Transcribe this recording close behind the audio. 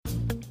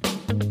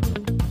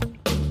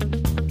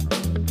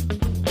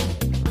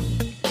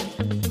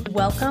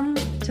Welcome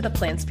to the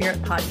Plant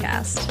Spirit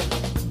Podcast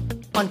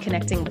on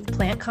connecting with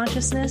plant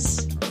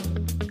consciousness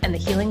and the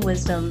healing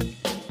wisdom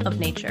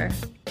of nature.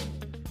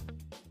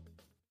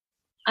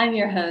 I'm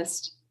your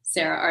host,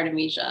 Sarah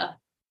Artemisia,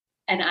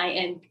 and I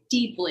am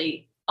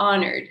deeply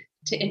honored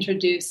to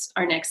introduce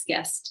our next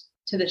guest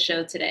to the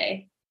show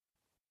today.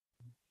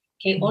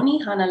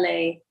 Ke'oni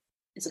Hanalei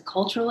is a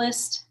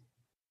culturalist,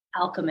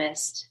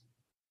 alchemist,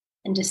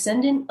 and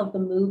descendant of the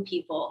Mu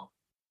people,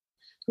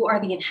 who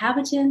are the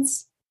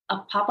inhabitants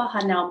of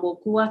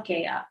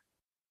Papahanaumokuakea,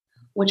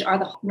 which are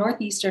the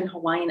northeastern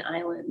Hawaiian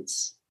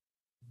Islands,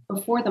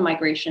 before the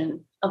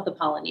migration of the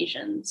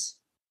Polynesians.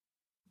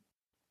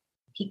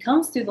 He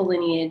comes through the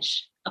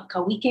lineage of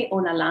Kawike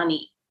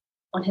Onalani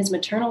on his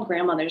maternal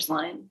grandmother's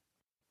line,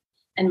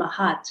 and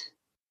Mahat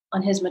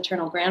on his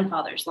maternal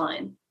grandfather's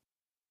line.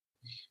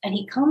 And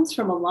he comes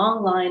from a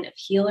long line of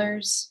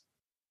healers,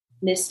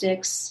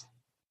 mystics,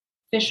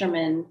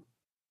 fishermen,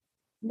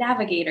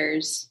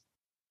 navigators,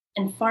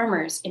 and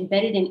farmers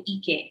embedded in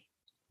Ike,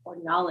 or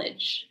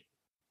knowledge.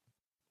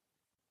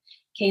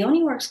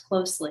 Ke'oni works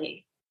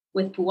closely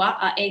with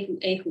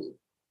Pua'aehu'ehu,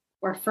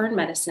 or Fern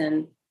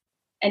medicine,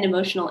 and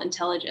emotional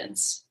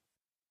intelligence.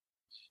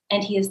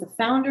 And he is the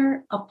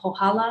founder of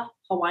Pōhala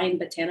Hawaiian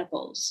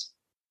Botanicals,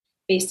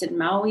 based in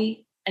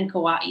Maui and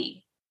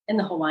Kauai in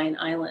the Hawaiian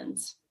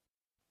Islands.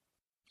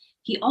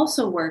 He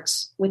also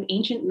works with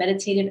ancient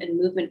meditative and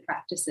movement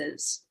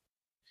practices,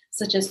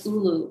 such as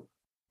Ulu,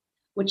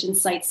 which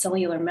incites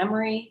cellular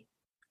memory,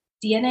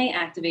 DNA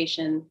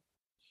activation,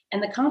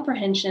 and the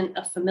comprehension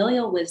of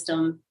familial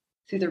wisdom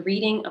through the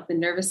reading of the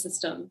nervous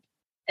system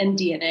and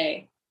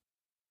DNA.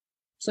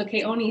 So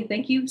Ke'oni,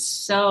 thank you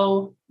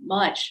so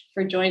much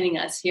for joining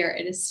us here.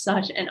 It is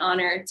such an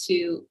honor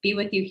to be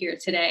with you here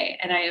today,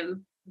 and I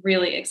am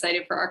really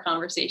excited for our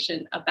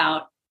conversation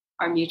about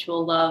our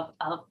mutual love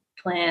of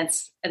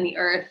plants and the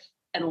earth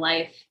and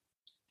life.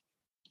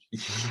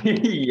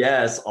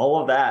 Yes,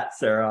 all of that,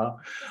 Sarah.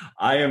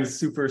 I am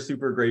super,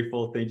 super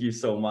grateful. Thank you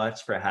so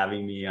much for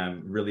having me.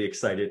 I'm really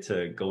excited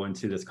to go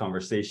into this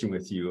conversation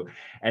with you.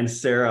 And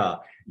Sarah,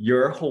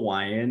 your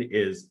Hawaiian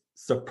is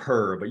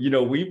superb. You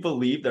know, we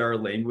believe that our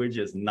language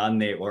is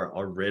nane, or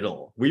a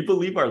riddle. We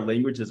believe our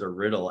language is a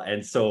riddle.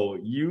 And so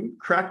you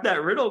cracked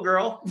that riddle,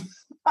 girl.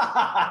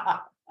 Well,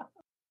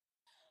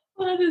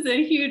 that is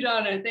a huge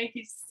honor. Thank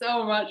you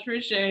so much for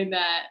sharing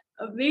that.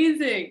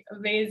 Amazing,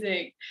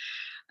 amazing.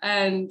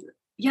 And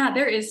yeah,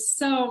 there is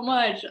so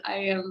much I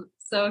am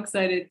so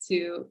excited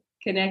to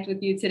connect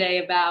with you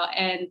today about.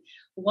 And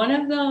one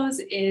of those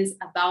is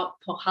about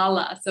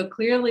Pōhala. So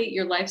clearly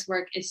your life's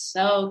work is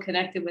so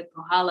connected with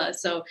Pōhala.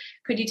 So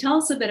could you tell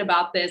us a bit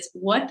about this?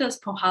 What does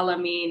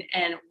Pōhala mean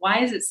and why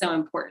is it so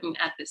important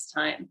at this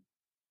time?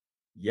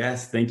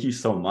 Yes, thank you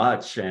so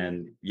much.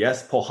 And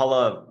yes,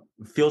 Pōhala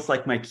feels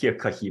like my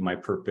kiakahi, my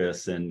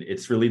purpose. And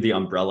it's really the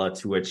umbrella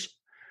to which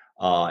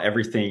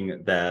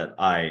everything that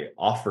I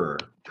offer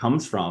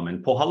comes from.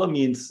 And Pōhala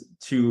means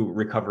to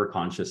recover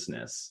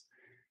consciousness,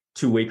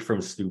 to wake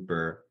from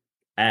stupor,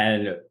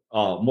 and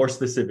more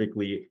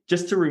specifically,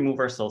 just to remove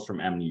ourselves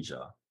from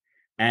amnesia.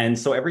 And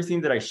so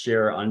everything that I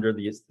share under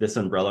this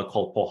umbrella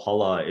called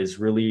Pōhala is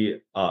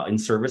really in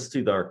service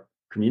to our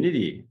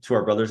community, to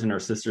our brothers and our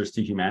sisters,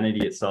 to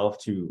humanity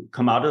itself, to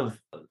come out of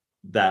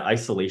that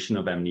isolation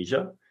of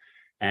amnesia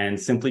and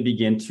simply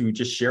begin to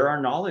just share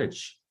our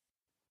knowledge.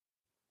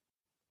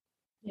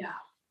 Yeah,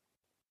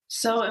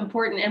 so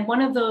important. And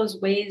one of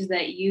those ways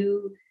that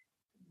you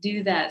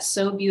do that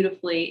so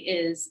beautifully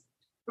is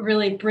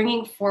really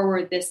bringing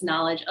forward this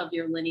knowledge of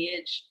your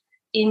lineage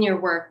in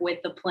your work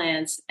with the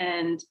plants.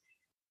 And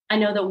I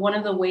know that one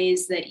of the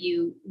ways that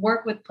you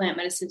work with plant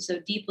medicine so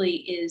deeply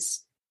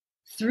is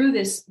through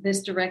this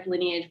direct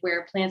lineage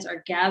where plants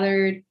are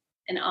gathered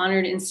and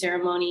honored in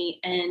ceremony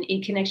and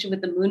in connection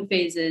with the moon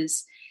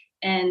phases.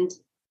 And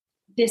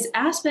this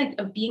aspect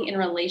of being in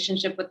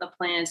relationship with the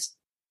plants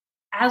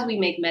as we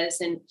make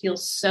medicine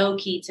feels so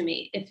key to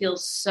me. It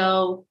feels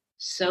so,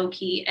 so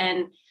key.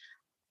 And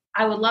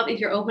I would love if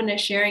you're open to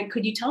sharing,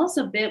 could you tell us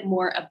a bit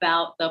more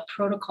about the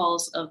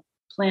protocols of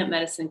plant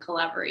medicine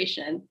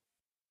collaboration?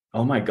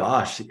 Oh my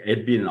gosh,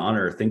 it'd be an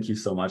honor. Thank you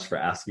so much for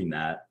asking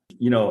that.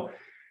 You know,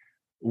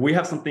 we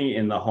have something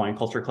in the Hawaiian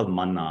culture called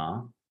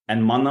mana,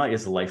 and mana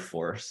is life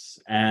force.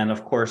 And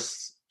of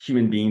course,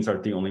 human beings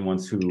aren't the only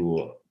ones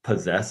who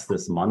possess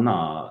this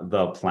mana.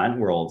 The plant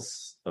world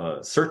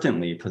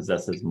certainly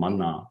possesses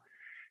mana.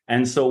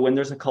 And so when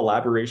there's a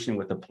collaboration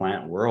with the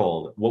plant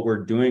world, what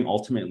we're doing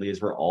ultimately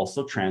is we're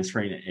also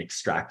transferring and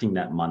extracting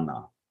that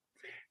mana.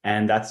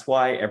 And that's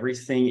why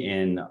everything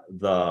in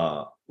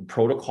the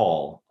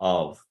protocol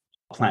of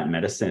plant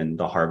medicine,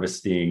 the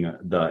harvesting,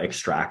 the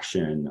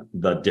extraction,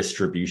 the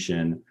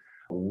distribution,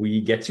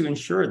 we get to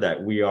ensure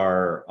that we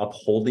are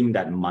upholding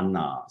that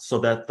mana so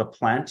that the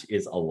plant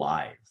is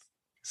alive,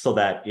 so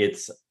that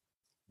its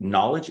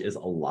knowledge is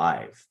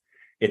alive.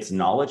 Its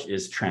knowledge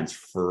is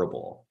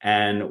transferable.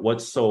 And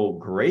what's so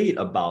great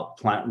about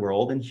plant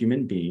world and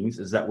human beings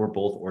is that we're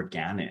both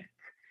organic.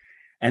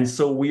 And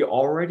so we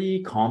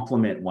already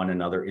complement one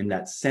another in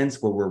that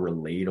sense where we're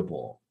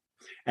relatable.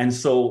 And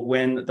so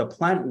when the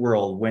plant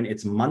world, when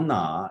its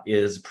mana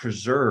is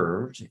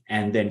preserved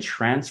and then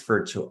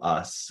transferred to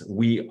us,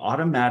 we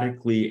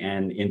automatically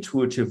and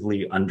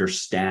intuitively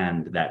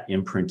understand that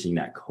imprinting,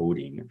 that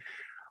coding.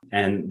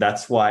 And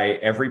that's why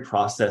every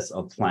process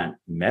of plant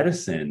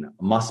medicine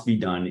must be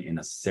done in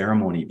a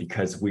ceremony,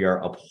 because we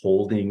are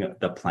upholding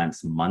the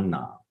plant's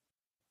mana.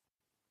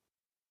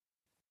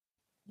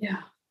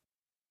 Yeah,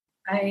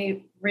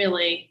 I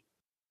really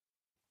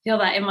feel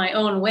that in my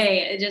own way.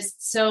 It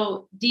just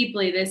so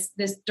deeply,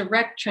 this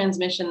direct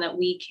transmission that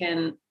we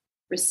can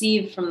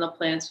receive from the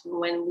plants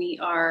when we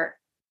are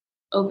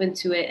open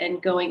to it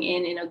and going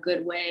in a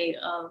good way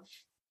of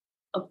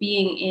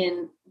being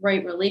in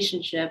right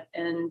relationship.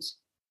 And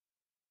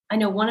I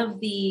know one of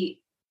the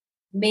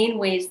main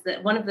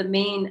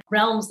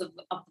realms of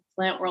the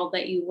plant world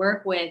that you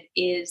work with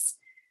is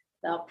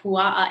the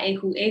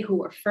Pua'a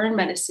or Fern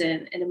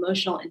medicine and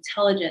emotional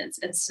intelligence.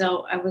 And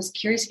so I was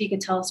curious if you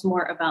could tell us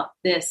more about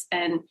this,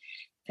 and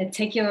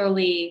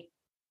particularly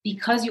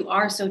because you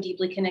are so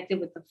deeply connected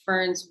with the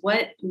ferns,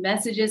 what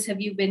messages have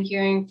you been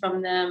hearing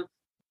from them?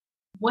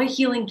 What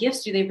healing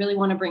gifts do they really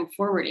want to bring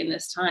forward in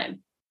this time?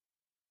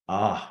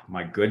 Ah,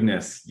 my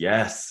goodness.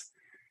 Yes.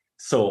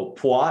 So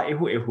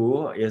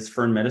Pua'a is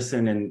fern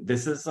medicine, and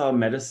this is a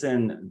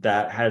medicine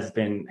that has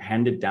been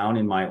handed down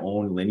in my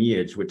own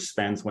lineage, which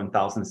spans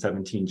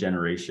 1,017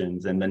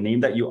 generations. And the name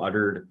that you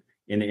uttered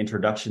in the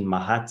introduction,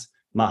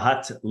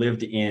 Mahat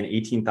lived in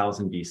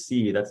 18,000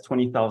 BC. That's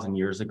 20,000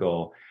 years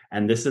ago.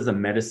 And this is a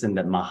medicine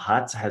that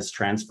Mahat has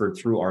transferred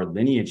through our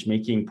lineage,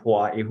 making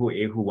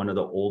Pua'a one of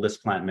the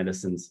oldest plant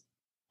medicines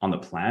on the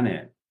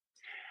planet.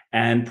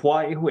 And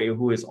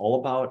Pua'a is all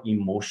about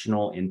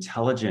emotional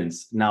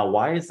intelligence. Now,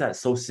 why is that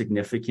so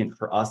significant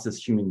for us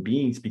as human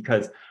beings?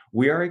 Because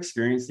we are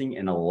experiencing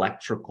an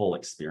electrical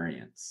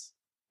experience.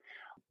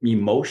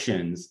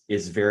 Emotions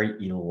is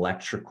very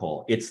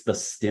electrical. It's the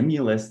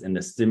stimulus and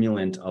the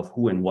stimulant of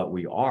who and what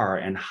we are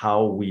and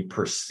how we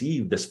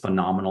perceive this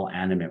phenomenal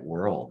animate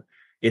world.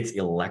 It's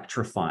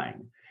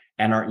electrifying.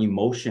 And our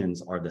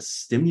emotions are the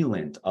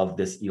stimulant of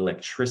this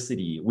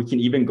electricity. We can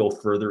even go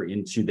further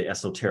into the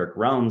esoteric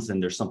realms,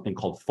 and there's something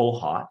called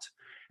Pōhala.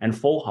 And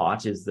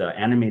Pōhala is the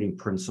animating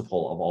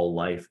principle of all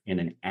life in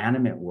an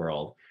animate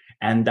world.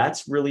 And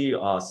that's really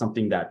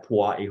something that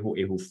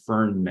Pua'a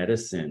Fern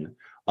medicine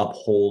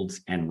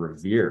upholds and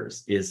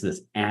reveres, is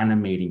this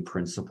animating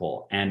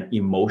principle. And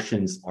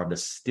emotions are the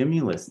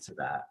stimulus to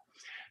that.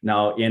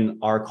 Now, in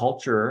our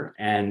culture,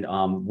 and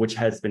which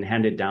has been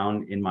handed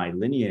down in my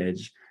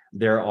lineage,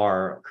 there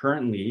are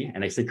currently,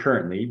 and I say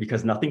currently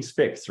because nothing's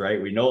fixed,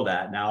 right? We know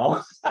that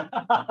now.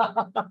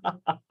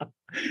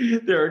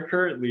 There are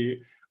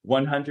currently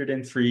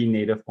 103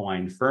 native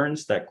Hawaiian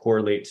ferns that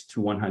correlate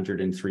to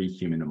 103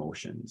 human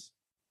emotions.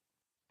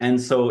 And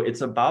so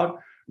it's about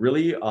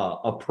really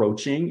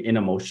approaching an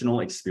emotional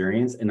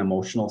experience, an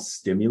emotional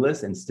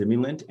stimulus and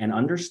stimulant, and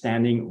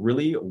understanding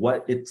really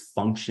what its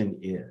function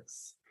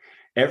is.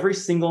 Every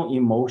single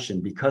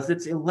emotion, because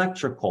it's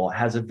electrical,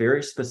 has a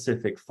very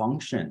specific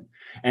function.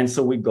 And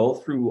so we go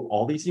through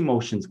all these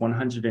emotions,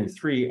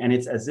 103, and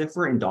it's as if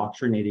we're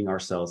indoctrinating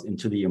ourselves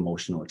into the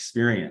emotional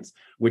experience,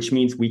 which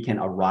means we can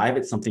arrive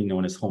at something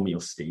known as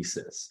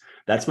homeostasis.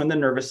 That's when the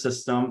nervous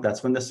system,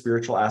 that's when the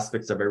spiritual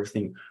aspects of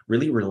everything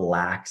really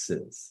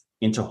relaxes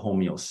into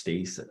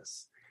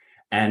homeostasis.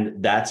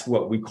 And that's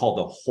what we call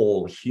the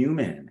whole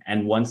human.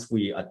 And once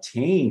we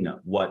attain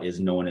what is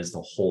known as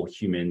the whole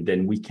human,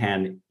 then we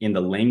can, in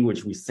the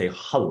language, we say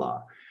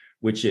hala,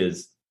 which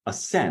is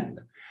ascend.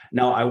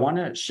 Now, I want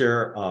to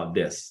share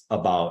this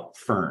about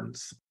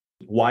ferns,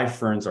 why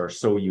ferns are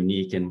so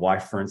unique and why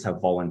ferns have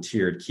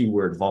volunteered,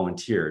 keyword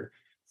volunteered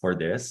for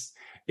this,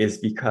 is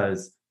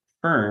because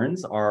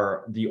ferns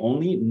are the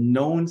only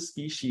known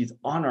species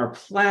on our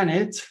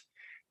planet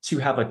to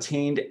have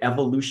attained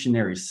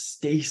evolutionary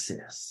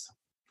stasis.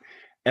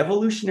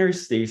 Evolutionary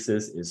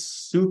stasis is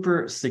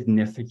super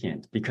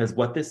significant because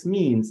what this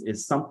means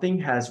is something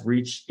has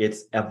reached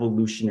its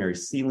evolutionary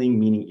ceiling,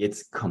 meaning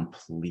it's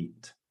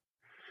complete.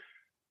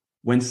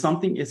 When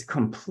something is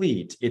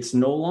complete, it's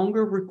no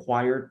longer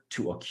required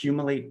to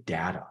accumulate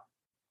data.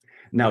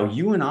 Now,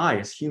 you and I,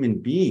 as human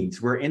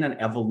beings, we're in an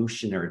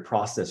evolutionary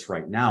process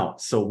right now.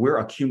 So we're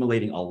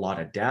accumulating a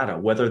lot of data.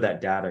 Whether that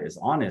data is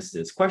honest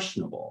is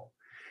questionable.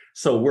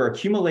 So we're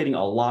accumulating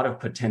a lot of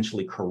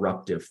potentially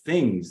corruptive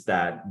things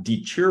that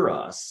deter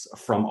us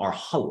from our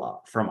hala,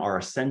 from our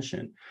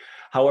ascension.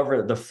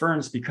 However, the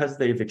ferns, because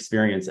they've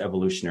experienced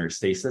evolutionary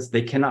stasis,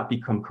 they cannot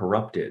become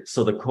corrupted.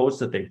 So the codes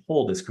that they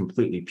hold is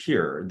completely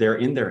pure. They're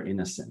in their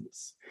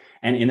innocence.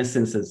 And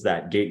innocence is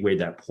that gateway,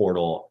 that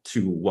portal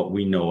to what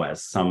we know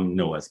as, some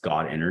know as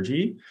God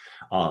energy,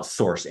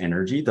 source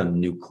energy, the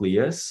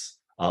nucleus,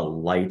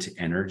 light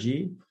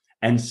energy.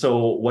 And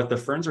so what the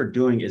ferns are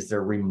doing is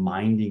they're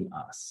reminding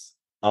us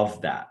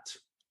of that,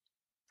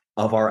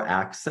 of our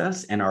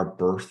access and our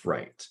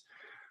birthright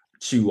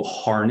to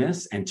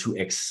harness and to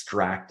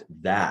extract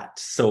that.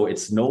 So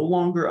it's no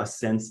longer a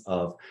sense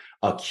of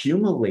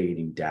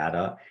accumulating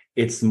data.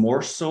 It's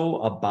more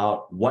so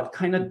about what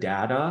kind of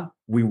data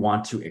we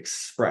want to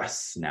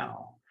express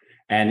now.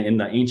 And in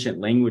the ancient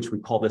language, we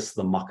call this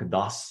the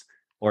makadas,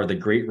 or the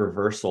great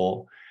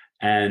reversal.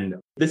 And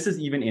this is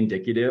even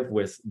indicative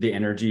with the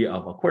energy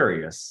of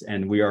Aquarius.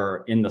 And we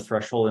are in the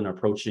threshold and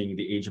approaching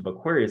the age of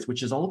Aquarius,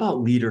 which is all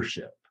about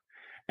leadership.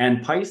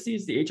 And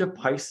Pisces, the age of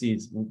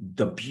Pisces,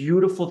 the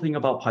beautiful thing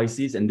about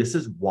Pisces, and this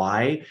is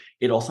why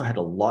it also had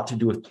a lot to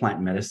do with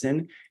plant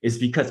medicine, is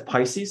because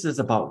Pisces is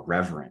about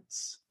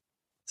reverence.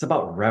 It's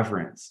about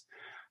reverence.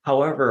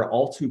 However,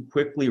 all too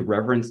quickly,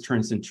 reverence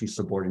turns into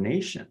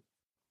subordination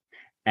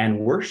and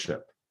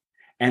worship.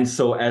 And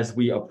so as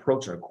we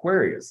approach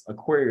Aquarius,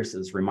 Aquarius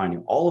is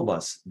reminding all of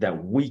us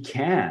that we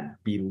can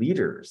be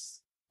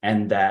leaders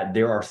and that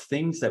there are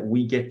things that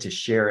we get to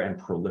share and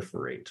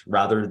proliferate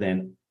rather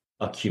than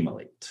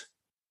accumulate.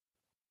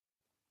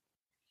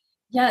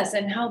 Yes,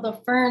 and how the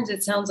ferns,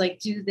 it sounds like,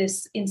 do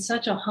this in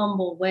such a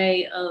humble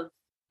way of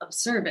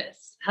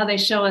service, how they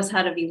show us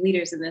how to be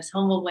leaders in this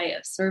humble way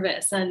of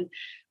service. And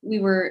we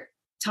were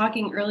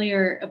talking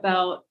earlier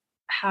about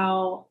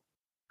how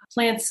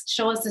plants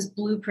show us this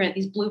blueprint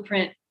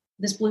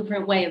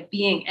way of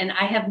being. And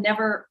I have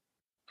never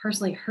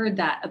personally heard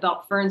that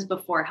about ferns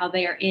before, how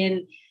they are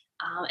in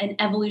an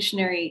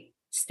evolutionary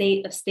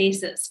state of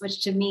stasis,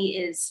 which to me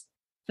is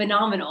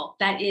phenomenal.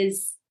 That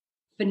is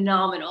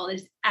phenomenal.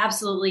 It's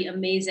absolutely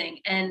amazing.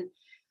 And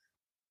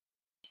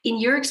in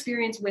your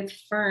experience with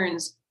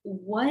ferns,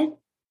 what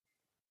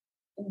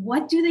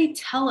do they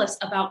tell us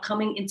about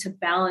coming into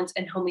balance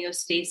and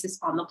homeostasis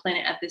on the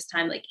planet at this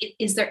time? Like,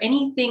 is there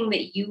anything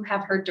that you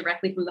have heard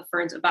directly from the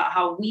ferns about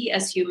how we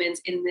as humans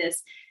in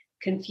this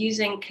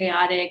confusing,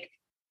 chaotic,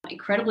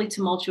 incredibly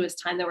tumultuous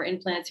time that we're in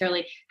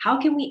planetarily,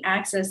 how can we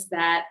access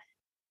that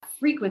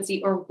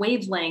frequency or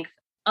wavelength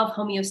of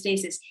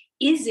homeostasis?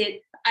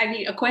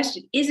 A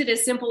question, is it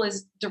as simple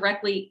as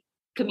directly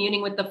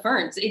communing with the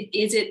ferns?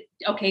 Is it,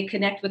 okay,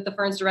 connect with the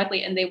ferns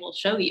directly and they will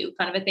show you,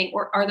 kind of a thing?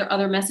 Or are there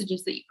other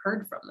messages that you've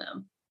heard from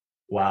them?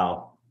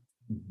 Wow.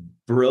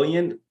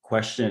 Brilliant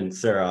question,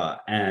 Sarah.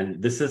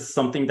 And this is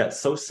something that's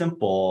so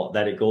simple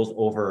that it goes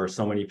over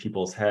so many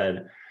people's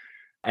head.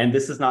 And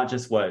this is not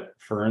just what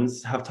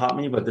ferns have taught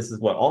me, but this is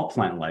what all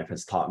plant life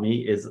has taught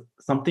me, is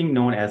something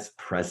known as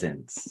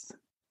presence.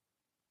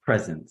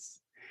 Presence.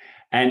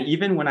 And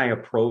even when I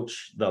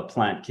approach the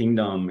plant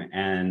kingdom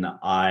and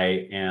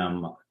I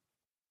am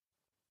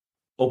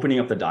opening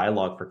up the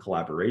dialogue for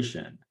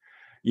collaboration,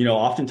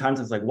 oftentimes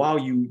it's like, wow,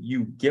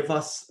 you give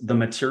us the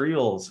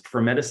materials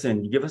for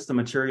medicine, you give us the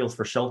materials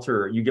for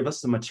shelter, you give us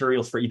the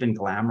materials for even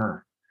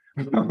glamour,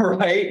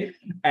 right?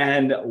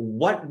 And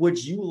what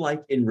would you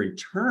like in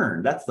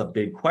return? That's the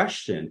big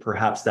question,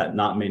 perhaps, that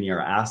not many are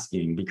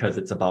asking, because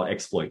it's about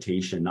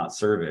exploitation, not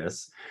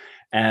service.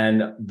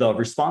 And the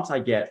response I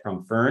get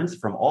from ferns,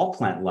 from all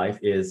plant life,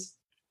 is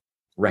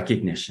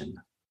recognition.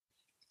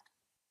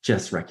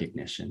 Just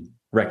recognition.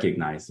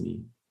 Recognize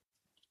me.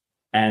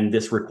 And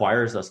this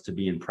requires us to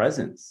be in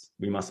presence.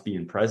 We must be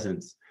in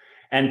presence.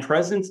 And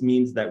presence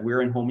means that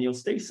we're in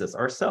homeostasis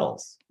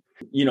ourselves.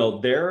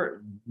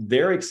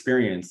 Their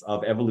experience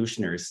of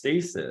evolutionary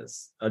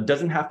stasis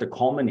doesn't have to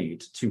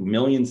culminate to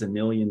millions and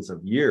millions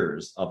of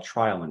years of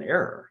trial and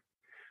error.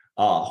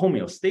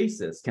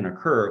 Homeostasis can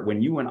occur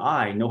when you and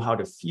I know how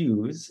to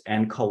fuse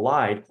and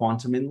collide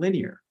quantum and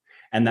linear,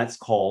 and that's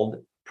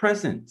called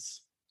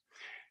presence.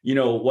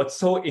 What's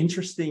so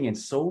interesting and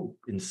so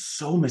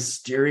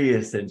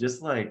mysterious and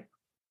just like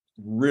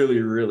really,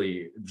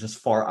 really just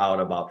far out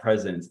about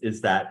presence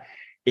is that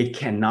it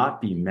cannot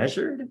be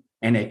measured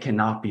and it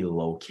cannot be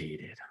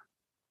located.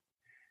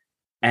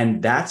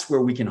 And that's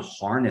where we can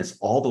harness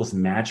all those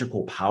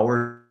magical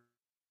powers,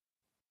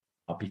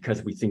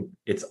 because we think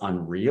it's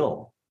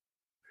unreal.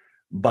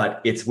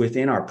 But it's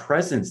within our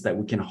presence that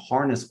we can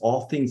harness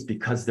all things,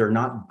 because they're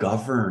not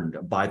governed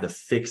by the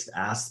fixed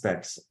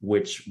aspects,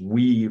 which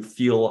we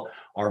feel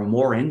are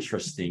more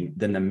interesting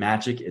than the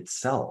magic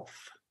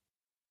itself.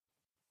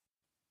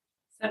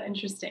 So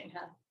interesting,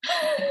 huh?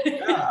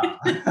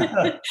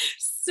 Yeah.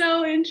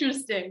 So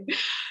interesting.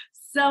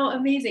 So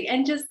amazing.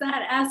 And just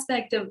that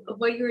aspect of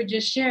what you were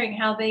just sharing,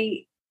 how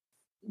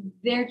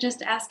they're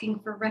just asking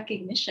for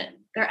recognition.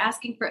 They're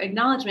asking for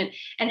acknowledgement,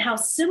 and how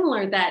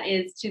similar that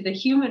is to the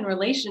human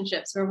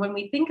relationships, where when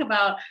we think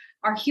about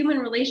our human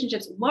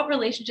relationships, what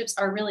relationships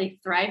are really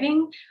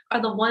thriving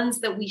are the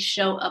ones that we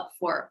show up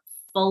for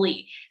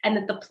fully, and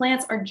that the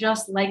plants are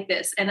just like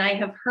this. And I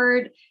have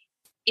heard,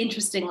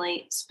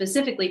 interestingly,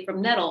 specifically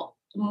from Nettle,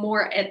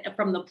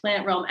 from the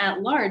plant realm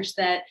at large,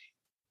 that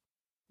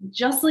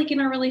just like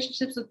in our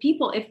relationships with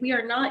people, if we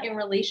are not in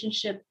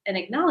relationship and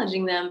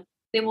acknowledging them,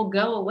 they will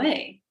go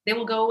away. They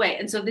will go away.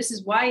 And so this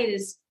is why it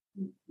is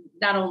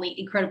not only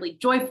incredibly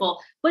joyful,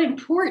 but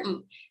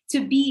important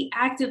to be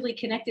actively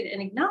connected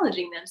and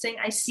acknowledging them, saying,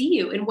 I see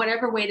you, in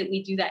whatever way that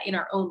we do that in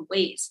our own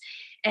ways.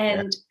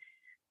 And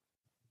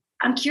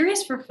I'm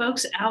curious, for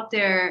folks out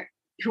there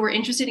who are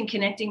interested in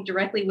connecting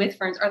directly with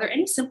ferns, are there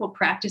any simple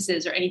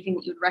practices or anything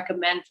that you would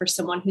recommend for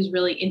someone who's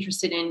really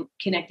interested in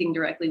connecting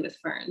directly with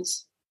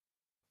ferns?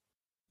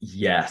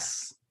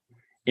 Yes.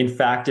 In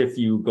fact, if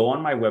you go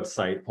on my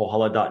website,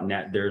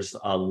 Pōhala.net, there's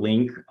a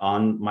link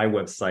on my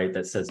website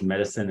that says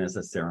Medicine as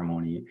a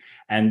Ceremony.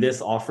 And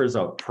this offers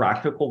a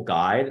practical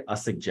guide, a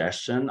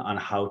suggestion on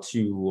how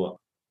to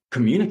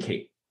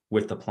communicate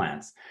with the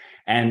plants.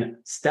 And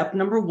step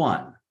number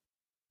one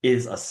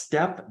is a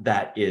step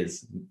that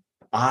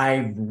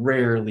I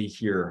rarely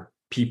hear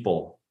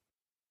people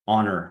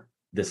honor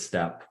this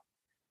step.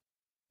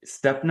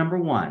 Step number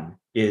one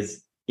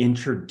is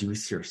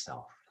introduce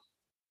yourself.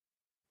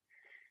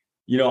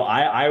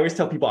 I always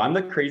tell people I'm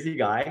the crazy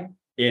guy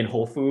in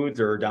Whole Foods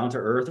or Down to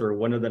Earth or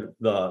one of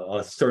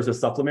the stores of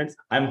supplements.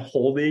 I'm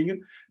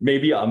holding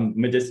maybe a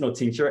medicinal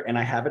tincture and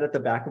I have it at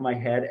the back of my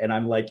head and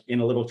I'm like in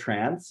a little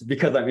trance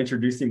because I'm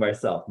introducing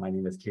myself. My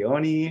name is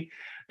Keoni.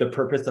 The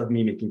purpose of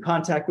me making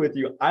contact with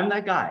you, I'm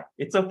that guy.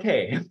 It's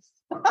okay.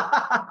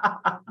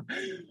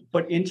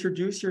 But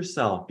introduce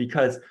yourself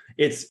because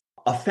it's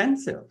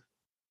offensive.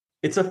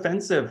 It's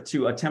offensive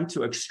to attempt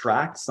to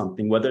extract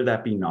something, whether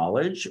that be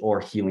knowledge or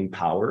healing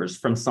powers,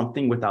 from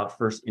something without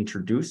first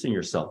introducing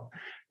yourself.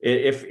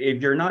 If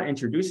you're not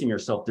introducing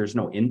yourself, there's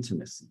no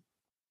intimacy.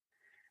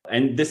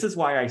 And this is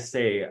why I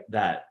say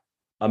that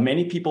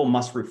many people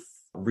must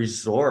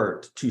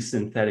resort to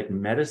synthetic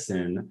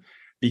medicine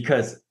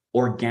because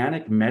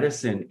organic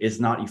medicine is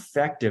not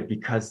effective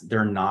because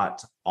they're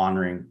not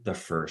honoring the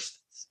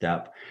first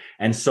step.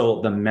 And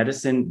so the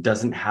medicine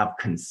doesn't have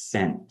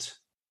consent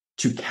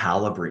to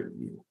calibrate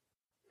you.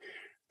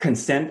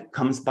 Consent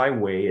comes by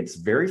way, it's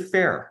very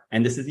fair,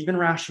 and this is even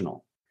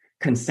rational.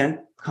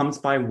 Consent comes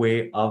by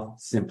way of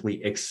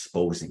simply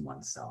exposing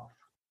oneself.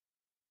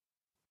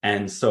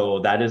 And so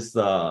that is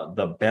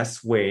the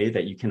best way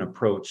that you can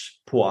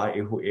approach Pu'a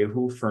Ehu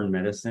Ehu, Fern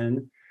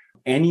medicine.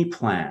 Any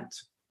plant,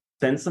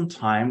 spend some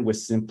time with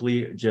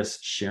simply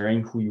just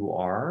sharing who you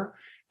are.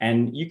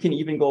 And you can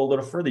even go a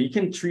little further. You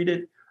can treat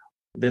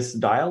this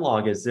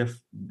dialogue as if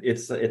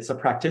it's a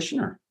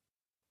practitioner.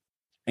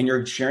 And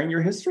you're sharing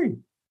your history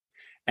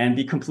and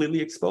be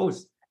completely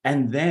exposed.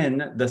 And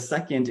then the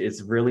second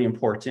is really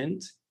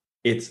important.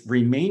 It's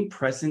remain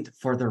present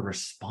for the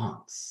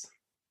response,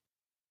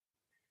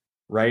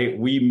 right?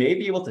 We may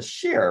be able to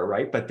share,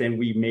 right? But then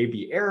we may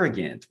be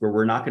arrogant where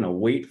we're not going to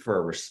wait for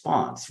a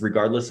response,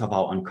 regardless of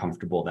how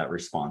uncomfortable that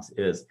response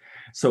is.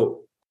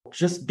 So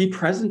just be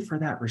present for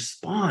that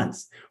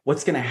response.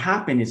 What's going to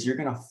happen is you're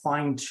going to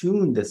fine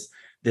tune this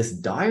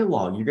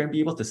dialogue. You're going to be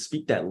able to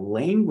speak that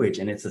language,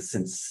 and it's a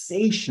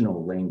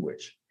sensational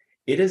language.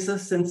 It is a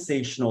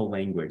sensational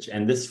language.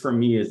 And this for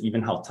me is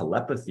even how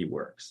telepathy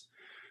works.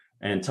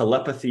 And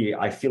telepathy,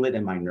 I feel it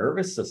in my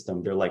nervous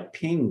system. They're like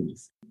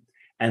pings.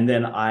 And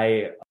then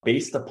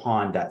based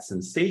upon that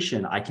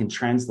sensation, I can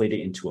translate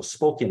it into a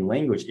spoken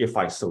language if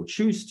I so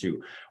choose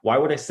to. Why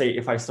would I say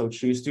if I so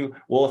choose to?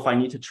 Well, if I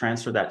need to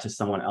transfer that to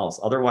someone else.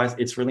 Otherwise,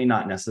 it's really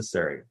not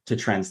necessary to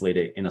translate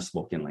it in a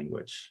spoken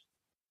language.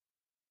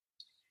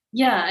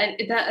 Yeah,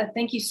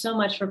 thank you so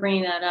much for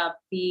bringing that up.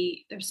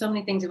 There's so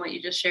many things in what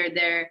you just shared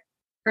there.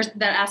 First,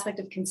 that aspect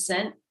of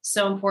consent,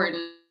 so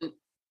important.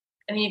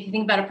 I mean, if you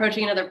think about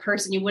approaching another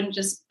person, you wouldn't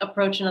just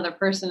approach another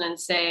person and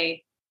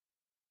say,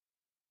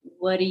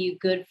 "What are you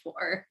good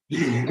for?"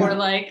 or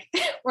like,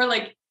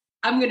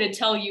 "I'm going to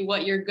tell you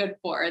what you're good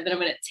for, and then I'm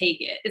going to take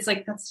it." It's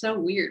like, that's so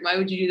weird. Why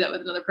would you do that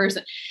with another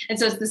person? And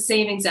so it's the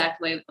same exact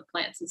way with the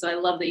plants. And so I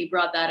love that you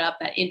brought that up,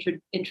 that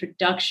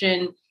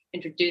introduction,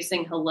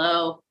 introducing,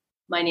 hello,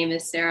 my name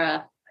is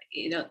Sarah.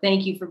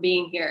 Thank you for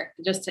being here.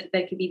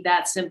 That could be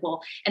that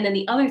simple. And then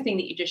the other thing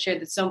that you just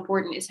shared that's so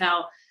important is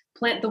how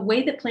the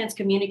way that plants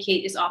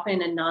communicate is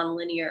often in a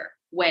nonlinear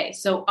way.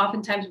 So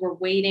oftentimes we're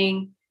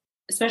waiting,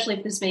 especially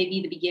if this may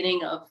be the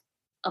beginning of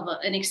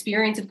an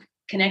experience of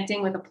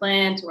connecting with a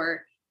plant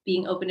or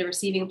being open to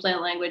receiving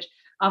plant language.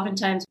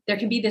 Oftentimes there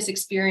can be this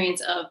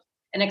experience of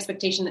an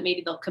expectation that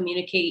maybe they'll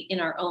communicate in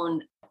our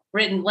own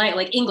written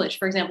language, like English,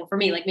 for example. For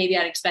me, like maybe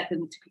I'd expect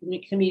them to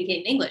communicate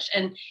in English,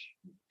 and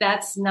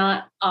that's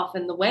not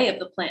often the way of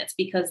the plants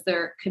because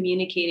they're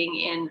communicating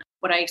in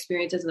what I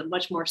experience as a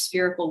much more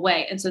spherical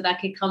way. And so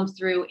that could come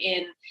through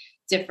in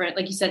different,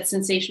 like you said,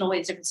 sensational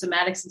ways, different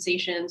somatic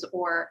sensations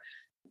or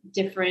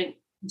different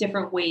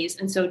ways.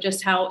 And so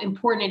just how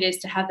important it is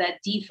to have that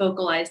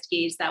defocalized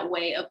gaze, that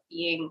way of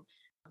being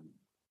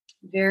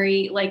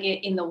very like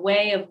in the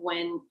way of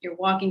when you're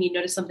walking, you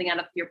notice something out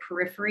of your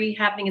periphery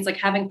happening. It's like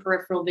having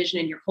peripheral vision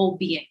in your whole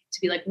being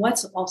to be like,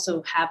 what's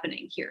also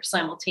happening here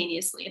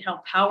simultaneously, and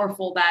how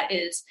powerful that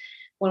is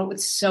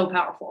it's so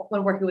powerful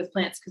when working with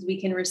plants, because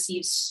we can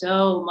receive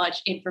so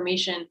much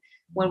information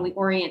when we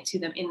orient to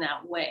them in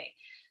that way.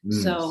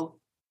 So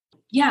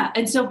yeah.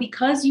 And so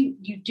because you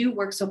do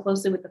work so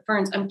closely with the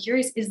ferns, I'm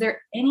curious, is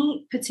there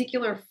any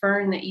particular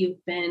fern that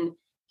you've been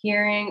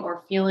hearing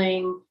or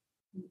feeling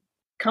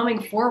coming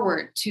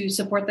forward to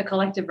support the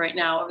collective right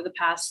now over the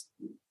past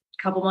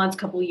couple months,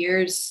 couple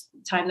years,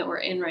 time that we're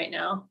in right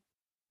now?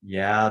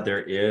 Yeah,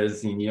 there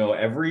is. And,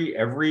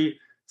 every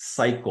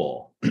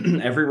cycle,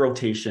 every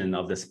rotation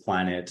of this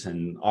planet,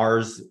 and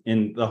ours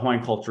in the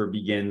Hawaiian culture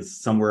begins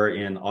somewhere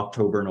in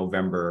October,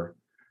 November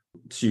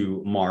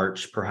to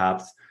March,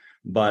 perhaps.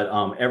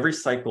 But every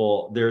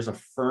cycle, there's a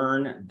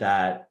fern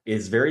that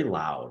is very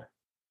loud.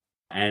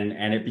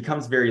 And it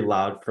becomes very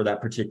loud for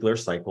that particular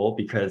cycle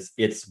because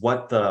it's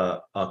what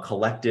the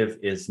collective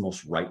is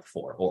most ripe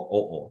for, or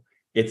o'o.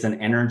 It's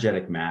an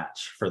energetic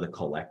match for the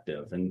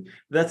collective. And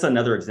that's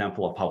another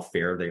example of how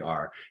fair they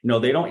are.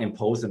 They don't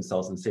impose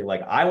themselves and say,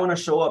 like, I want to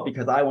show up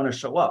because I want to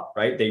show up,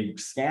 right? They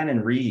scan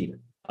and read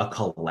a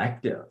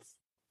collective.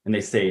 And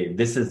they say,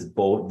 this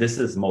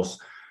is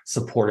most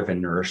supportive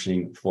and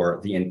nourishing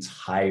for the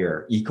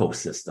entire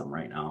ecosystem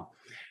right now.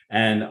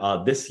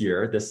 And this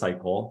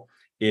cycle,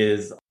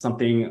 is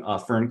something a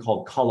fern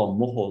called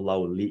Kalamoho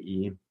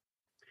Lauli'i.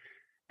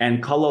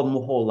 And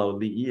Kalamoho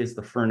Lauli'i is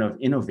the fern of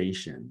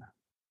innovation.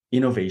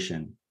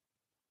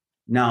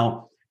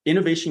 Now,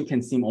 innovation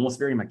can seem almost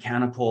very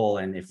mechanical.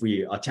 And if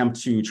we attempt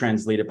to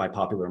translate it by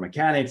popular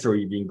mechanics or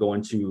even go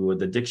into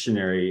the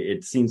dictionary,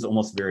 it seems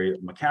almost very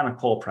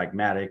mechanical,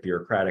 pragmatic,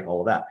 bureaucratic, all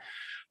of that.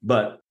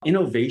 But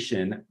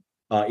innovation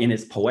in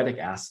its poetic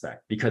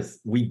aspect, because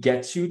we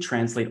get to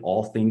translate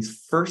all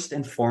things first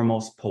and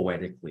foremost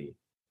poetically,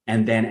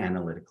 and then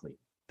analytically.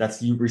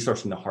 That's you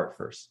resourcing the heart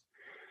first.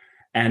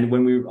 And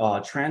when we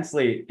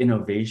translate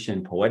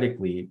innovation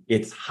poetically,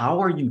 it's how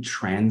are you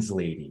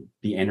translating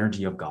the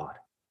energy of God?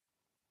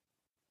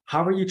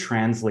 How are you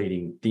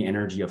translating the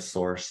energy of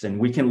source? And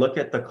we can look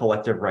at the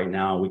collective right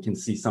now. We can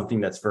see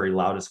something that's very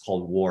loud is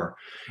called war.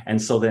 And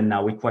so then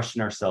now we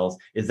question ourselves,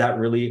 is that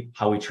really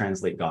how we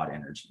translate God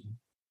energy?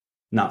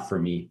 Not for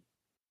me.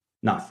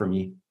 Not for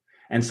me.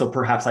 And so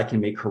perhaps I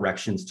can make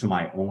corrections to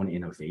my own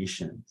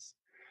innovations.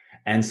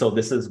 And so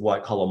this is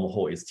what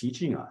Kalamoho is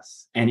teaching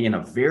us. And in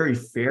a very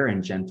fair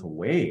and gentle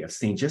way of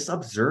saying, just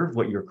observe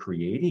what you're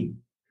creating.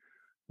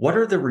 What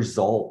are the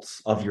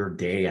results of your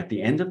day? At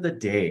the end of the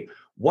day,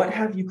 what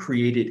have you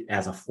created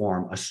as a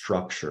form, a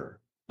structure,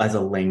 as a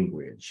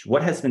language?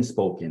 What has been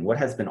spoken? What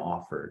has been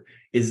offered?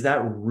 Is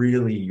that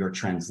really your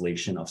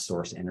translation of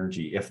source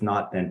energy? If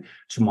not, then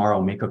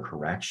tomorrow make a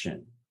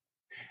correction.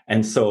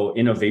 And so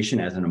innovation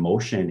as an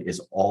emotion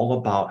is all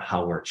about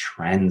how we're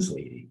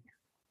translating.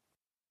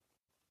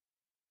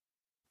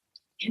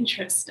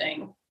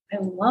 Interesting. I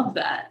love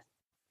that.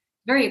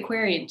 Very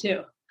Aquarian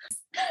too.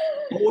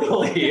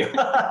 Totally.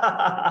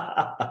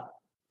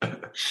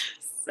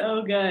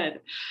 So good.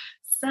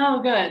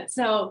 So good.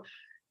 So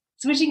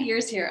switching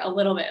gears here a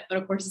little bit, but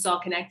of course it's all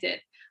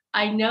connected.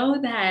 I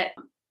know that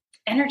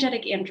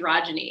energetic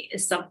androgyny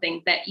is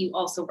something that you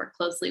also work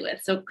closely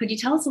with. So could you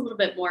tell us a little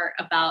bit more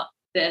about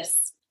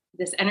this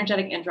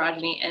energetic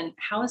androgyny and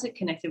how is it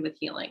connected with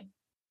healing?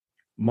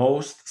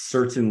 Most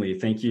certainly.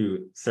 Thank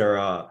you,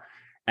 Sarah.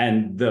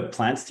 And the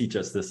plants teach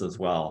us this as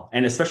well.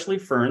 And especially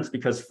ferns,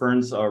 because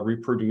ferns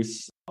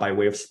reproduce by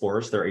way of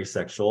spores. They're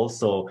asexual.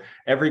 So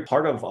every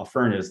part of a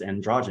fern is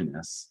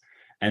androgynous.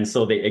 And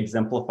so they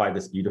exemplify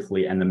this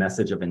beautifully and the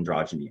message of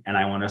androgyny. And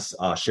I want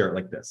to share it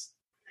like this.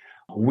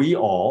 We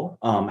all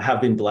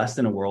have been blessed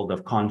in a world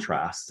of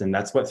contrast. And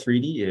that's what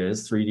 3D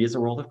is. 3D is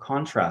a world of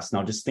contrast.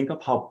 Now just think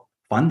of how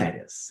fun that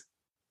is.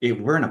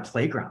 We're in a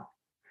playground.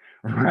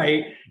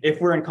 Right? If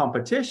we're in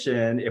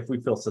competition, if we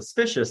feel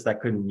suspicious,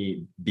 that could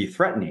be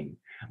threatening.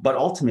 But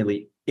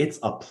ultimately, it's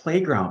a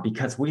playground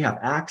because we have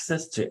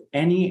access to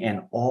any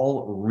and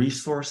all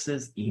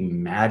resources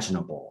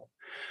imaginable.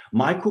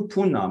 My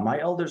kupuna, my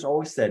elders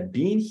always said,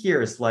 being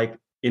here is like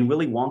in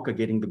Willy Wonka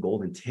getting the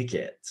golden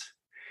ticket.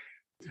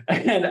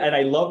 And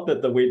I love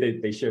that the way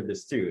they shared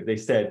this too. They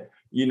said,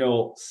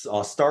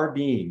 star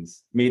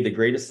beings made the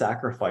greatest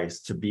sacrifice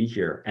to be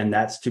here, and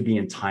that's to be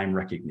in time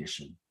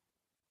recognition.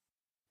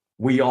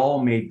 We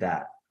all made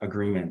that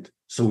agreement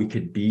so we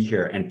could be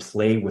here and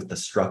play with the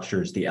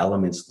structures, the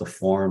elements, the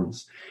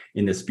forms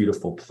in this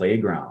beautiful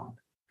playground.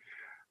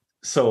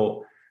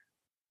 So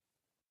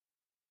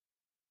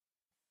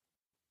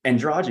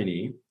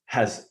androgyny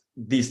has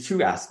these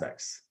two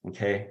aspects,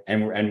 okay?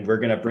 And we're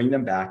going to bring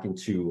them back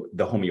into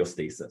the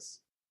homeostasis.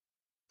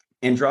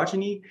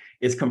 Androgyny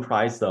is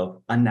comprised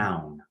of a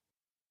noun.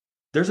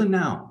 There's a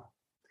noun.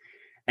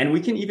 And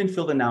we can even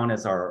feel the noun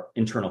as our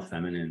internal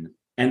feminine.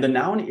 And the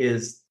noun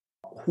is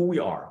who we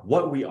are,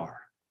 what we are.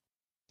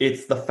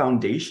 It's the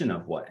foundation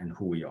of what and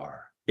who we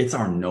are. It's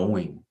our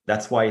knowing.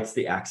 That's why it's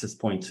the access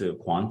point to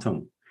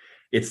quantum.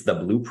 It's the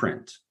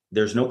blueprint.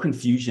 There's no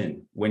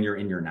confusion when you're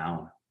in your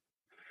noun.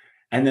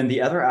 And then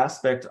the other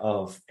aspect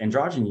of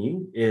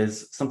androgyny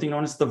is something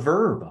known as the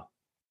verb.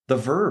 The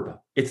verb,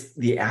 it's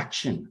the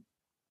action.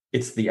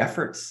 It's the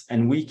efforts.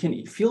 And we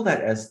can feel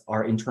that as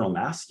our internal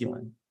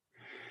masculine.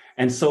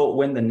 And so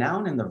when the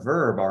noun and the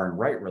verb are in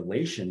right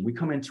relation, we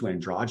come into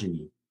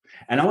androgyny.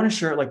 And I want to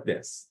share it like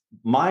this.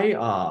 My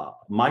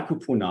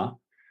kupuna,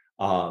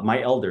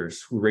 my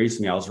elders who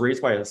raised me, I was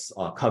raised by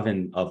a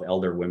coven of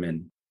elder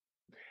women.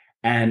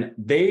 And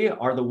they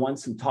are the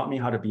ones who taught me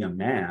how to be a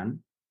man,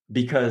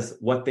 because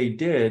what they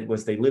did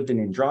was they lived in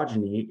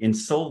androgyny in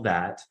so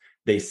that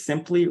they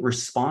simply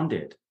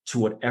responded to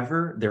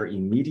whatever their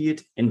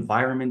immediate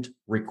environment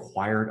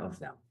required of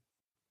them.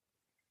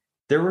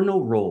 There were no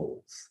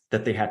roles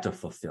that they had to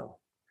fulfill.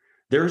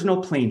 There was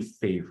no playing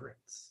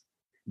favorites.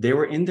 They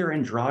were in their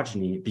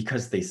androgyny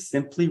because they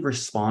simply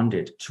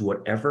responded to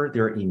whatever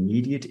their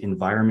immediate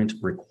environment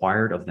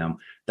required of them.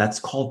 That's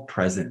called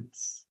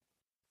presence.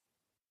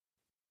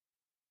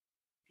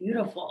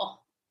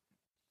 Beautiful.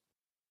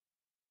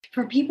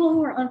 For people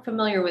who are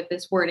unfamiliar with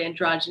this word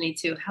androgyny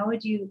too, how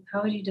would you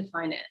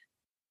define it?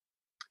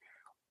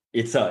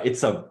 It's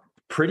a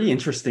pretty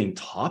interesting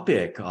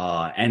topic,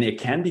 and it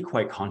can be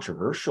quite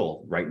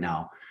controversial right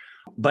now.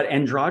 But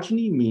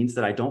androgyny means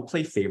that I don't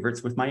play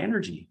favorites with my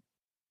energy.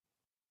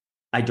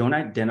 I don't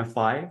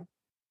identify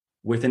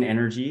with an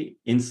energy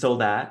in so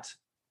that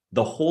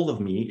the whole of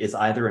me is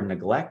either a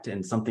neglect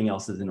and something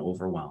else is an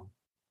overwhelm.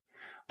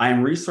 I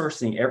am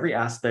resourcing every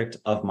aspect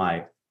of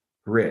my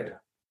grid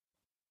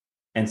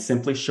and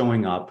simply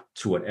showing up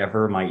to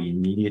whatever my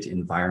immediate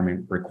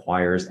environment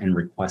requires and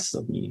requests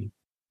of me.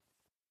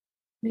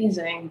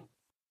 Amazing.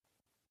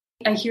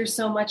 I hear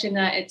so much in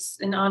that it's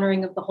an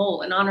honoring of the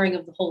whole, an honoring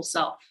of the whole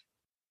self.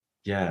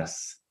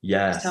 Yes.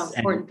 Just how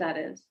important that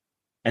is.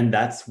 And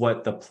that's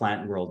what the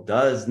plant world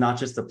does, not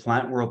just the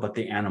plant world, but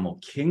the animal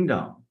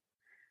kingdom.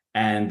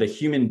 And the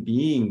human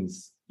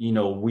beings,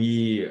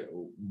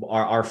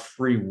 our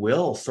free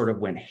will sort of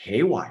went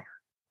haywire.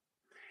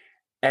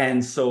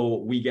 And so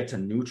we get to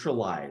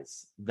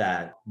neutralize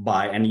that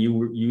and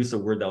you use a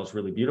word that was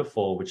really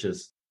beautiful, which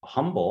is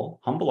humble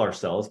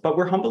ourselves, but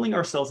we're humbling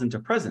ourselves into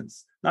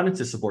presence, not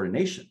into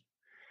subordination.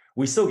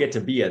 We still get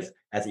to be as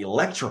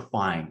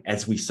electrifying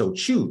as we so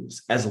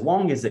choose, as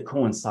long as it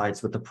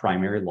coincides with the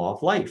primary law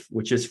of life,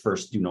 which is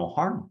first do no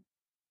harm.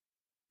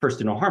 First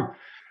do no harm.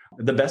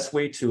 The best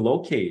way to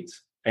locate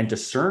and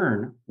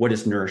discern what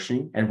is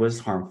nourishing and what is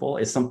harmful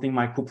is something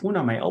my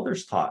kupuna, my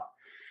elders, taught.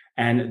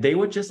 And they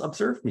would just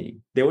observe me.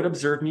 They would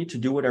observe me to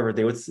do whatever.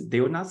 They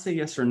would not say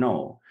yes or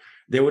no.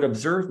 They would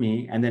observe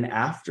me. And then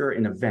after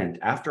an event,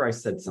 after I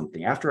said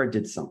something, after I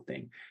did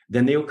something,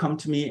 then they would come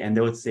to me and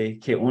they would say,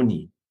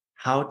 Keoni,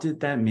 how did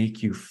that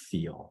make you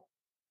feel?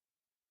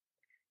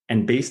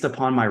 And based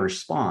upon my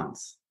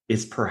response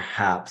is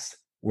perhaps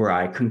where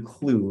I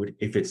conclude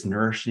if it's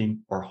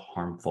nourishing or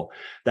harmful.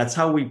 That's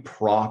how we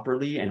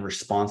properly and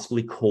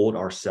responsibly code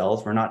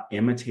ourselves. We're not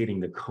imitating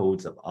the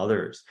codes of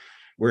others.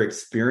 We're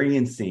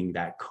experiencing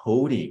that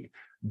coding.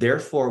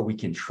 Therefore, we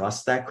can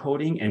trust that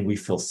coding and we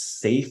feel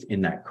safe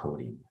in that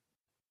coding.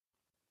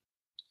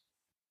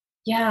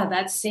 Yeah,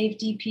 that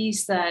safety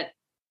piece, that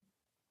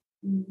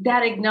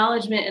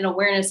acknowledgement and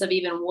awareness of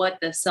even what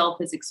the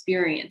self is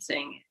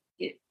experiencing,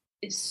 it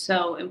is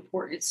so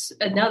important.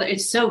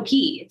 It's so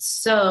key. It's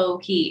so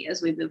key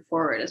as we move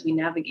forward, as we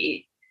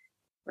navigate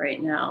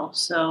right now.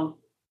 So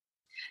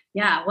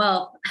yeah,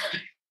 well, I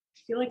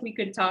feel like we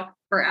could talk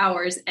for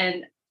hours,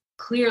 and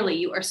clearly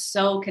you are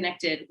so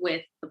connected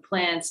with the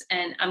plants.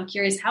 And I'm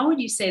curious, how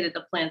would you say that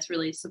the plants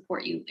really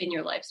support you in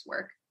your life's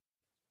work?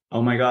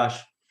 Oh my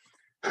gosh.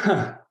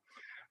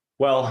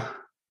 Well,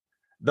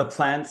 the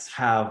plants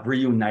have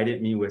reunited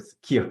me with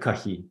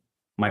Kiakahi,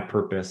 my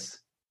purpose,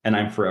 and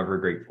I'm forever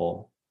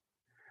grateful.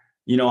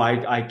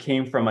 I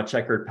came from a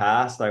checkered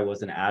past. I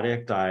was an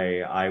addict.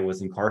 I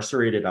was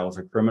incarcerated. I was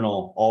a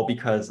criminal, all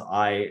because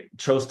I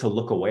chose to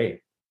look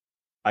away.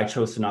 I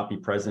chose to not be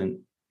present.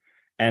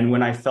 And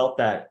when I felt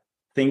that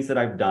things that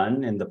I've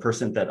done and the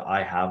person that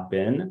I have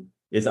been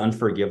is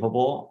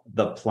unforgivable,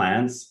 the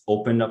plants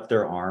opened up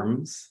their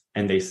arms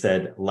and they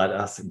said, let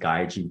us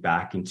guide you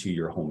back into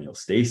your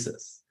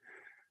homeostasis.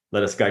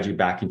 Let us guide you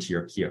back into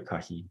your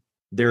kiakahi.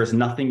 There is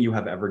nothing you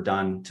have ever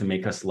done to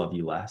make us love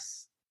you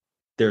less.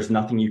 There's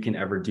nothing you can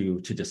ever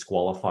do to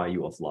disqualify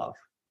you of love.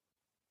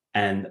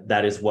 And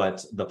that is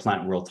what the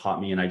plant world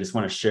taught me. And I just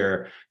want to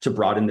share, to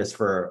broaden this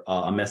for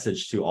a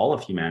message to all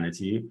of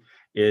humanity,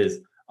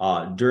 is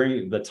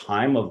during the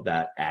time of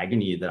that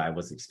agony that I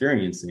was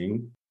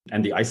experiencing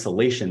and the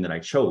isolation that I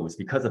chose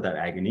because of that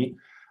agony,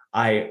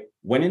 I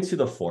went into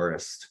the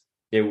forest.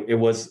 It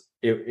was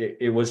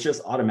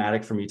just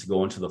automatic for me to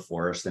go into the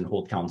forest and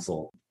hold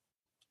counsel.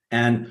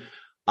 And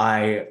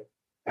I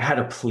had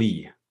a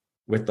plea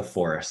with the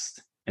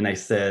forest. And I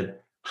said,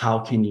 how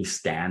can you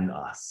stand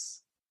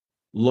us?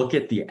 Look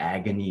at the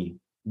agony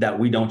that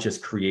we don't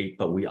just create,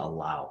 but we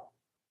allow.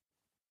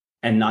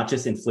 And not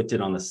just inflicted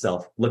on the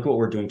self. Look what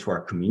we're doing to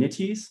our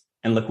communities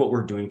and look what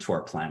we're doing to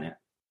our planet.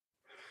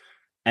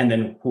 And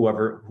then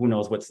who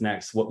knows what's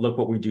next, look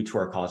what we do to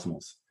our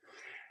cosmos.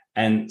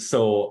 And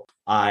so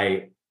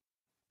I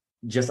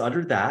just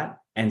uttered that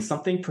and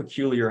something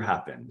peculiar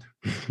happened.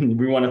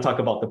 We want to talk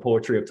about the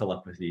poetry of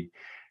telepathy.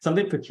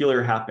 Something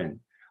peculiar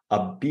happened.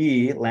 A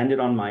bee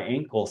landed on my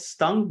ankle,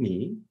 stung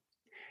me,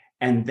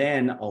 and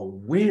then a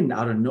wind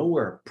out of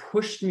nowhere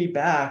pushed me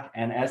back.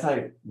 And as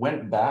I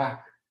went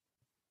back,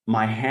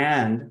 my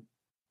hand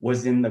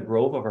was in the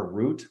grove of a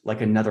root,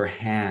 like another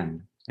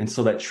hand. And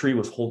so that tree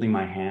was holding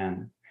my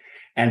hand.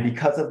 And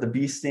because of the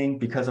bee sting,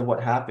 because of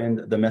what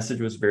happened, the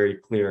message was very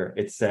clear.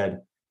 It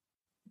said,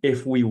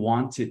 if we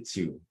wanted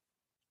to,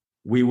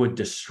 we would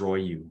destroy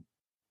you.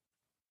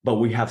 But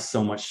we have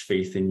so much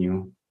faith in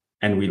you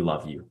and we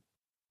love you.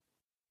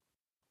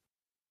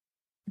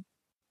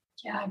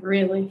 Yeah, I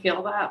really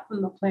feel that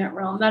from the plant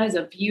realm. That is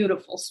a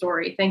beautiful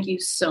story. Thank you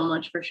so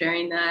much for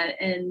sharing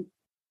that, and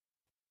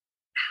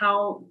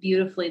how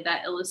beautifully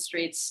that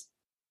illustrates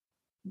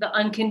the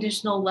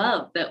unconditional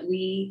love that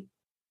the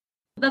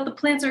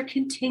plants are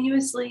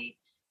continuously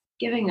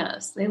giving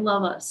us. They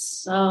love us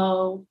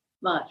so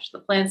much. The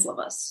plants love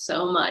us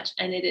so much.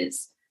 And it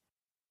is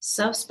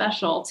so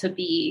special to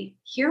be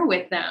here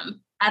with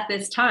them at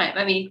this time.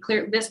 I mean,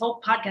 this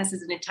whole podcast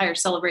is an entire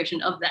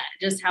celebration of that,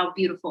 just how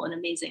beautiful and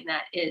amazing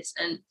that is.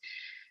 And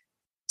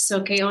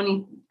so,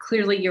 Keoni,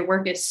 clearly your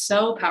work is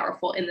so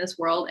powerful in this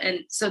world. And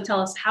so tell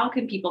us, how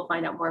can people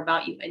find out more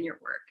about you and your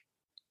work?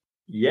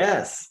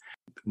 Yes.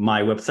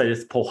 My website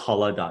is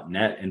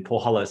Pōhala.net, and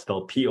Pōhala is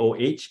spelled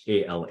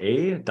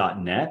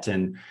Pōhala.net.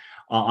 And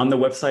on the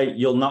website,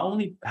 you'll not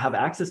only have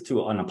access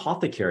to an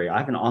apothecary, I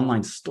have an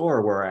online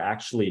store where I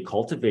actually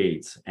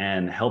cultivate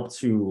and help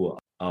to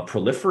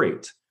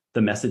proliferate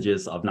the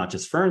messages of not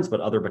just ferns,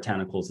 but other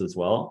botanicals as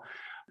well.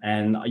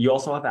 And you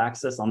also have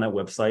access on that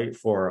website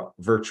for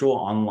virtual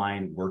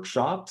online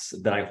workshops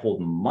that I hold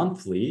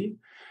monthly.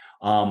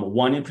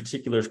 One in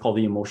particular is called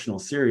the Emotional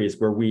Series,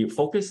 where we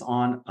focus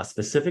on a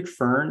specific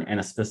fern and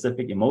a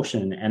specific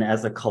emotion. And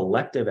as a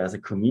collective, as a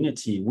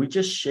community, we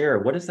just share,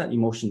 what does that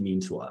emotion mean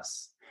to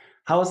us?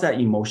 How is that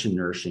emotion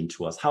nourishing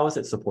to us? How has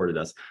it supported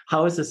us?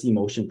 How has this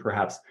emotion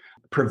perhaps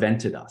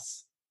prevented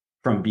us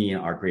from being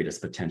our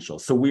greatest potential?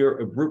 So we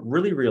are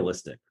really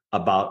realistic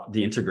about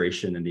the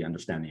integration and the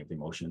understanding of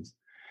emotions.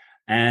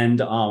 And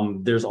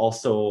there's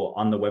also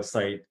on the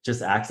website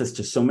just access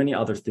to so many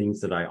other things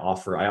that I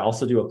offer. I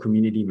also do a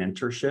community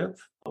mentorship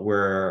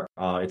where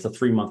it's a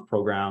 3-month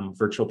program,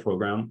 virtual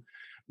program,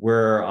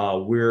 where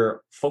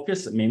we're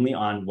focused mainly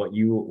on what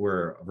you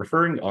were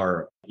referring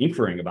or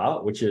inquiring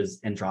about, which is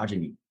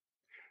androgyny.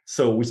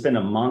 So we spend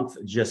a month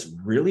just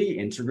really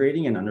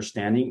integrating and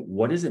understanding,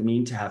 what does it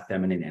mean to have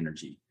feminine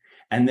energy?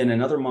 And then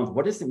another month,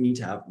 what does it mean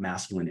to have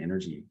masculine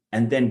energy?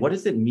 And then what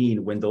does it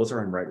mean when those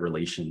are in right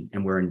relation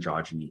and we're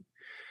androgyny?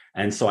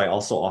 And so I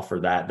also offer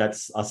that.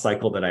 That's a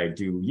cycle that I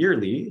do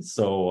yearly.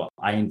 So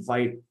I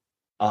invite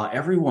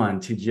everyone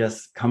to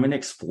just come and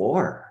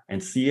explore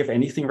and see if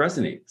anything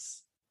resonates.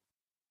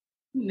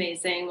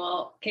 Amazing.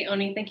 Well,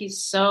 Keoni, thank you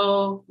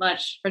so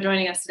much for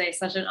joining us today.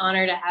 Such an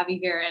honor to have you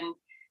here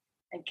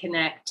and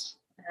connect.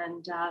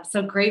 And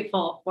so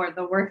grateful for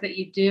the work that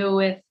you do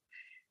with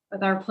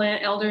our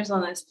plant elders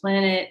on this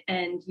planet,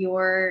 and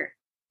your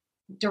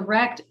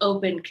direct,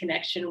 open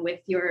connection with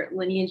your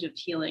lineage of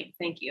healing.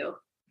 Thank you.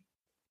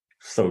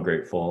 So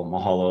grateful.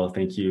 Mahalo.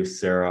 Thank you,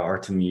 Sarah,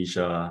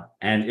 Artemisia.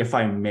 And if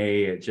I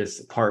may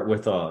just part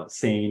with a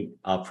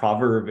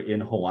proverb in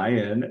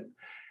Hawaiian,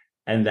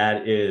 and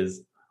that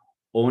is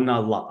Ona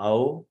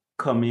la'au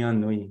ka mea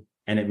nui.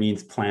 And it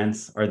means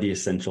plants are the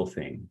essential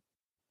thing.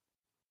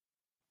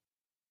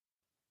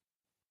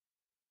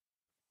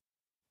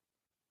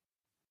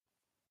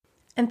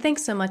 And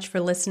thanks so much for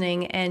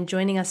listening and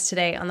joining us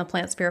today on the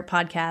Plant Spirit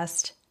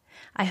Podcast.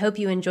 I hope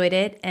you enjoyed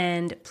it,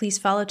 and please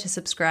follow to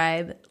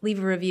subscribe,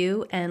 leave a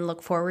review, and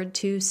look forward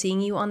to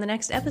seeing you on the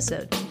next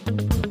episode.